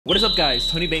What is up, guys?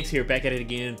 ToniiBankz here, back at it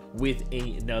again with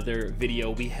another video.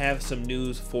 We have some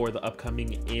news for the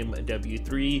upcoming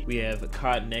MW3. We have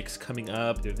COD Next coming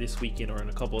up either this weekend or in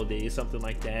a couple of days, something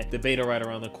like that. The beta right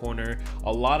around the corner.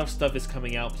 A lot of stuff is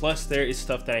coming out. Plus, there is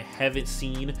stuff that I haven't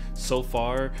seen so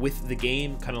far with the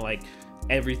game, kind of like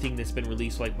everything that's been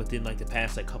released like within like the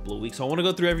past like couple of weeks. So I want to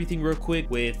go through everything real quick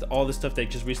with all the stuff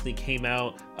that just recently came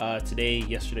out today,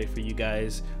 yesterday for you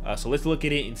guys. So let's look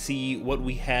at it and see what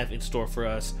we have in store for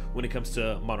us when it comes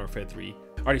to Modern Warfare 3.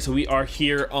 Alrighty, so we are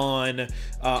here on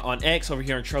X, over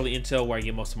here on Charlie Intel, where I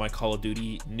get most of my Call of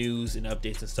Duty news and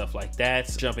updates and stuff like that.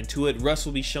 So jump into it. Rust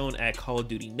will be shown at Call of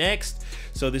Duty Next.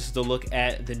 So this is the look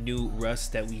at the new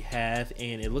Rust that we have,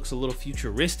 and it looks a little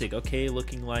futuristic. Okay,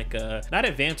 looking like not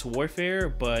Advanced Warfare,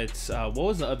 but what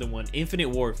was the other one? Infinite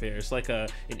Warfare. It's like an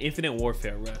Infinite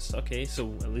Warfare Rust. Okay,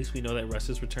 so at least we know that Rust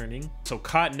is returning. So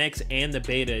COD Next and the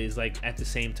beta is like at the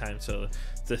same time. So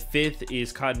the 5th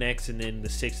is COD Next, and then the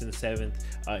 6th and the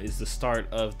 7th is the start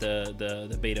of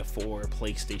the beta for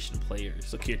PlayStation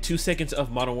players. Look here, 2 seconds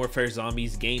of Modern Warfare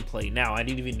Zombies gameplay. Now, I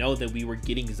didn't even know that we were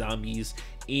getting zombies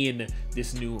in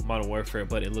this new Modern Warfare,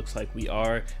 but it looks like we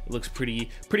are. It looks pretty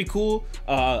cool.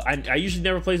 I usually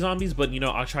never play zombies, but you know,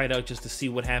 I'll try it out just to see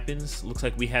what happens. Looks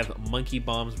like we have monkey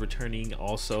bombs returning,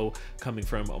 also coming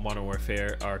from Modern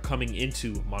Warfare, or coming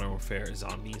into Modern Warfare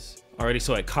Zombies. Alrighty,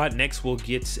 so at COD Next, we'll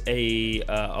get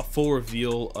a full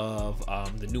reveal of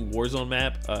the new Warzone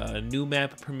map, new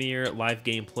map premiere, live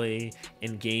gameplay,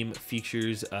 and game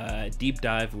features, deep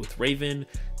dive with Raven.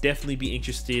 Definitely be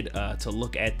interested to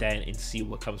look at that and see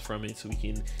what comes from it, so we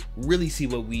can really see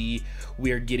what we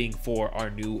are getting for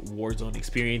our new Warzone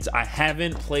experience. I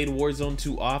haven't played Warzone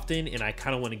too often, and I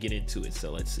kind of want to get into it,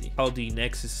 so let's see. Call of Duty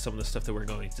Next is some of the stuff that we're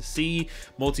going to see.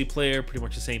 Multiplayer, pretty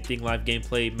much the same thing. Live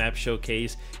gameplay, map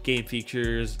showcase, game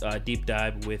features, deep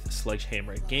dive with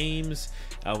Sledgehammer Games.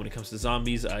 When it comes to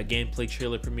zombies, gameplay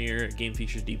trailer premiere, game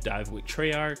features, deep dive with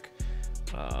Treyarch.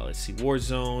 Let's see,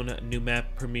 Warzone, new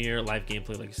map premiere, live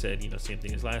gameplay, like I said, you know, same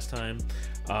thing as last time.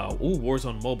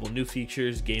 Warzone mobile, new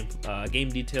features, game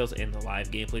details, and the live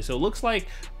gameplay. So it looks like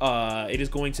it is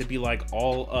going to be like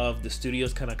all of the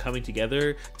studios kind of coming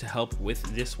together to help with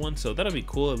this one, so that'll be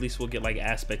cool. At least we'll get like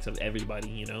aspects of everybody,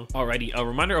 you know. Alrighty, a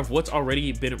reminder of what's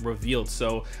already been revealed.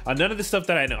 So none of the stuff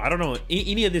that I know, I don't know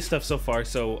any of this stuff so far,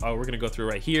 so we're gonna go through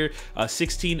right here.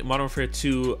 16 Modern Warfare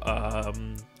 2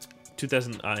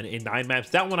 2009 maps.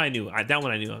 That one I knew. I'm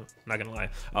not gonna lie.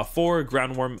 4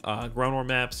 ground war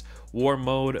maps, war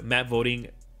mode, map voting.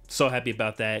 So happy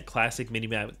about that. Classic mini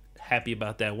map. Happy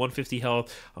about that. 150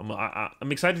 health.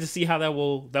 I'm excited to see how that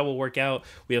will work out.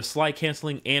 We have slide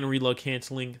canceling and reload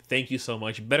canceling. Thank you so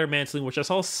much. Better mantling, which I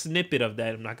saw a snippet of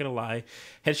that, I'm not gonna lie.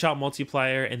 Headshot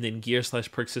multiplier, and then gear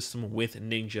 / perk system with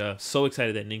Ninja. So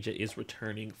excited that Ninja is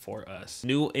returning for us.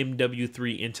 New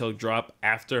MW3 intel drop,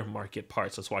 aftermarket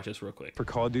parts. Let's watch this real quick. For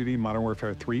Call of Duty Modern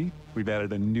Warfare 3, we've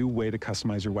added a new way to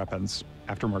customize your weapons: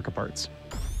 aftermarket parts.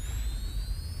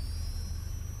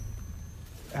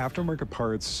 Aftermarket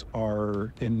parts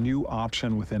are a new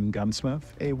option within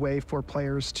Gunsmith. A way for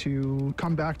players to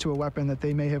come back to a weapon that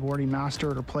they may have already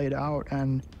mastered or played out,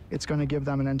 and it's going to give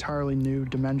them an entirely new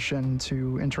dimension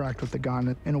to interact with the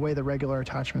gun in a way that regular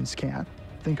attachments can't.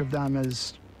 Think of them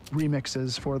as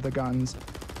remixes for the guns.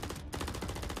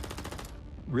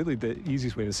 Really, the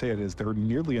easiest way to say it is they're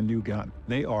nearly a new gun.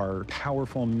 They are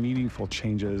powerful, meaningful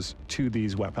changes to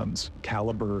these weapons.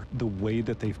 Caliber, the way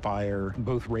that they fire,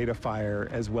 both rate of fire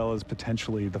as well as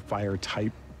potentially the fire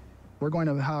type. We're going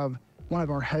to have one of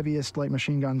our heaviest light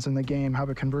machine guns in the game have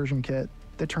a conversion kit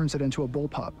that turns it into a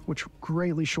bullpup, which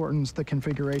greatly shortens the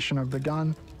configuration of the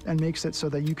gun and makes it so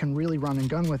that you can really run and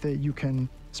gun with it. You can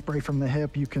spray from the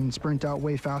hip, you can sprint out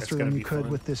way faster than you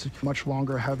could with this much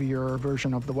longer, heavier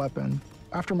version of the weapon.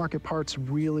 Aftermarket parts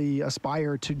really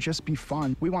aspire to just be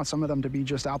fun. We want some of them to be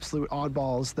just absolute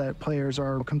oddballs that players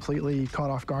are completely caught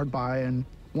off guard by and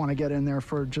want to get in there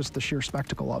for just the sheer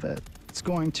spectacle of it. It's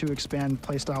going to expand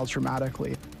playstyles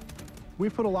dramatically.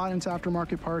 We've put a lot into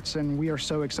aftermarket parts, and we are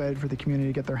so excited for the community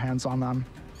to get their hands on them.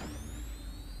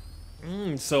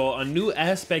 So a new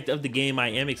aspect of the game. I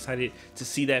am excited to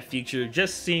see that feature.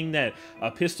 Just seeing that a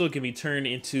pistol can be turned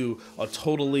into a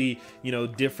totally, you know,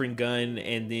 different gun,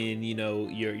 and then, you know,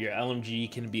 your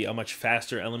LMG can be a much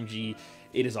faster LMG.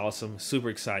 It is awesome. Super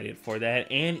excited for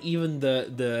that. And even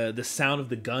the sound of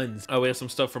the guns. We have some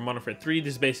stuff from Modern Warfare 3.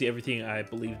 This is basically everything I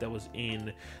believe that was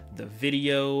in the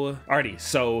video. Alrighty,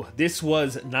 so this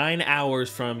was 9 hours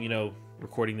from, you know,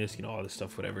 recording this, you know, all this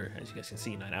stuff, whatever, as you guys can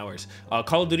see, 9 hours.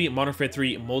 Call of Duty Modern Warfare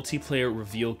 3 multiplayer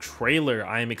reveal trailer.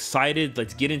 I am excited.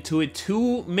 Let's get into it.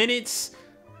 2 minutes.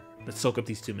 Let's soak up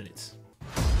these 2 minutes.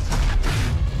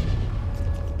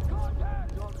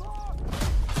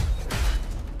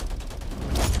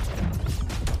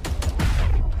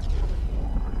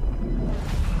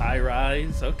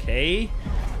 Rise. Okay.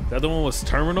 The other one was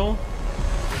Terminal.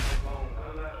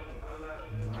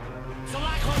 So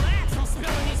like relax, I'm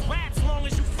spilling these raps long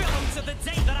as you feel them to the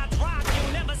day that I drop.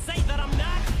 You'll never say that I'm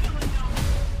not.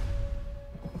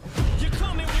 You're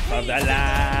coming with me. You're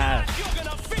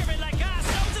gonna fear it like I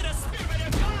show to the spirit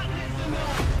of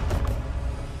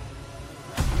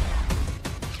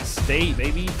God. State,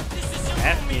 baby.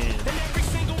 Batman.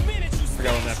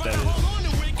 Forgot what map that is.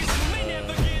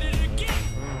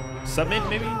 Summit,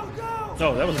 maybe?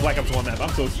 No, that was Black Ops 1 map. I'm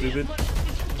so stupid.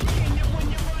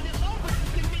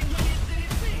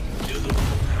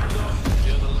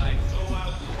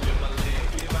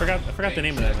 I forgot the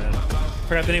name of that, man.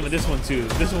 Forgot the name of this one too.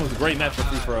 This one was a great map for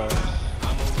free for all.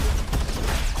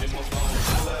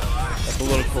 That's a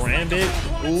little karambit.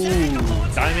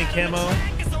 Ooh, diamond camo.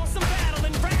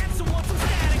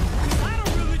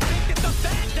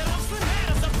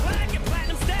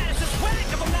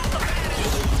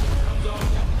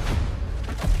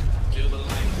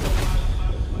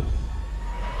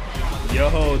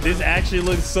 Yo, this actually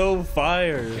looks so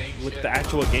fire. Look at the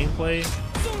actual gameplay.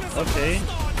 Okay.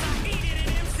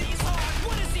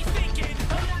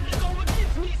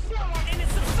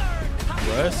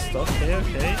 Rust. Okay,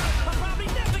 okay.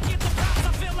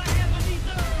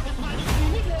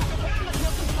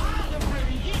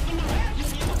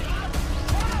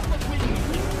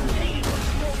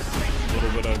 A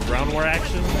little bit of ground war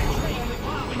action.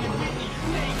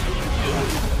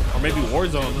 Or maybe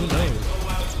Warzone, who knows?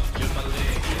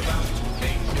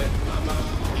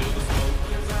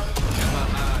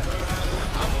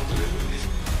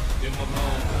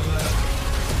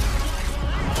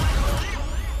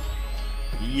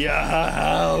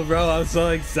 Yo, bro, I'm so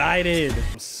excited.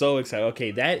 I'm so excited.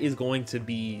 Okay, that is going to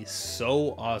be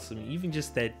so awesome. Even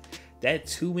just that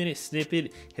 2-minute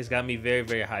snippet has got me very,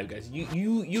 very hyped, guys.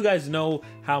 You guys know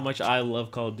how much I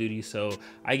love Call of Duty, so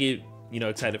I get, you know,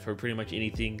 excited for pretty much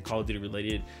anything Call of Duty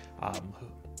related.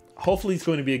 Hopefully it's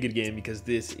going to be a good game because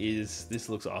this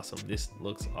looks awesome. This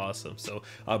looks awesome. So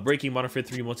breaking Modern Warfare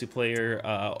 3 multiplayer,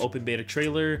 open beta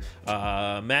trailer,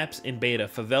 maps in beta,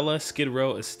 Favela, Skid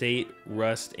Row, Estate,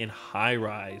 Rust, and High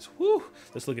Rise. Woo!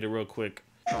 Let's look at it real quick.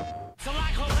 So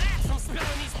like relax, I'm spilling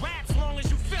these raps long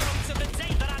as you feel them to the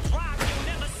day that I drop. You'll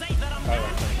never say that I'm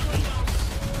not.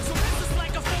 So this is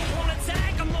like a full-blown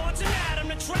attack. I'm launching at him.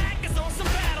 The track is on some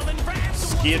battle and rap.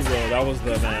 Skid Row, that was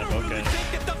the map. Okay.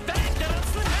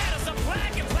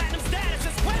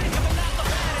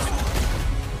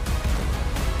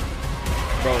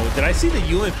 Bro, did I see the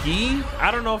UMP?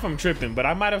 I don't know if I'm tripping, but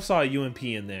I might have saw a UMP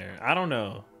in there. I don't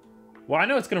know. Well, I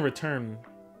know it's gonna return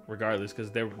regardless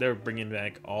because they're bringing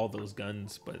back all those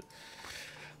guns, but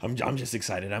I'm just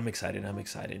excited. I'm excited.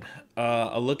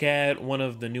 A look at one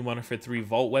of the new Modern Warfare 3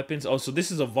 vault weapons. Oh, so this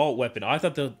is a vault weapon. I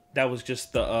thought that was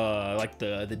just the like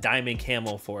the diamond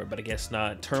camo for it, but I guess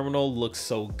not. Terminal looks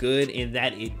so good in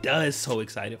that it does. So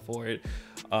excited for it.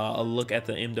 A look at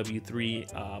the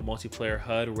MW3 multiplayer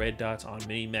HUD, red dots on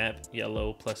minimap,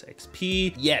 yellow plus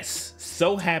XP. Yes,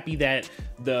 so happy that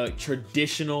the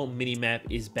traditional minimap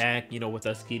is back, you know, with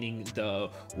us getting the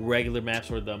regular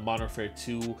maps or the Modern Warfare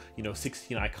 2, you know,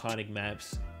 16 iconic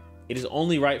maps. It is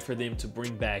only right for them to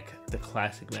bring back the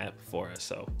classic map for us.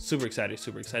 So super excited,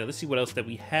 super excited. Let's see what else that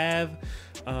we have.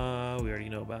 We already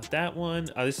know about that one.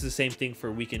 This is the same thing for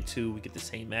weekend 2. We get the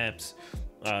same maps.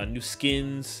 New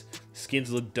skins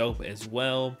look dope as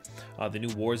well. The new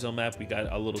Warzone map, we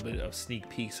got a little bit of sneak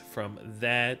peeks from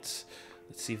that.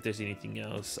 Let's see if there's anything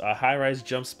else. High-rise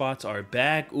jump spots are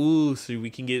back. Ooh, so we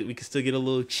can still get a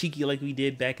little cheeky like we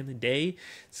did back in the day.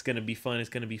 It's gonna be fun. It's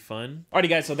gonna be fun. Alrighty,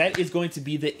 guys. So that is going to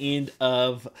be the end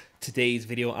of today's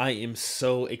video. I am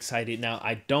so excited. Now,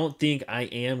 I don't think I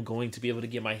am going to be able to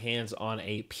get my hands on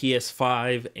a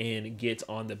PS5 and get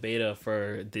on the beta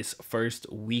for this first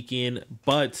weekend.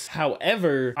 But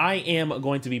however, I am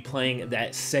going to be playing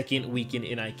that second weekend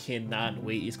and I cannot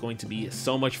wait. It's going to be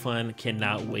so much fun.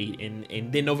 Cannot wait.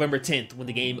 And then November 10th, when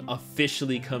the game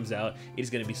officially comes out,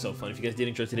 it's going to be so fun. If you guys did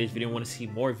enjoy today's video and want to see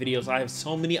more videos, I have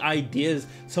so many ideas,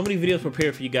 so many videos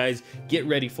prepared for you guys. Get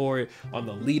ready for it on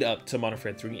the lead up to Modern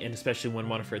Warfare 3, and especially when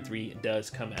Modern Warfare 3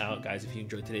 does come out. Guys, if you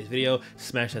enjoyed today's video,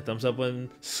 smash that thumbs up button,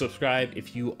 subscribe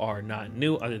if you are not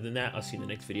new. Other than that, I'll see you in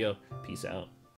the next video. Peace out.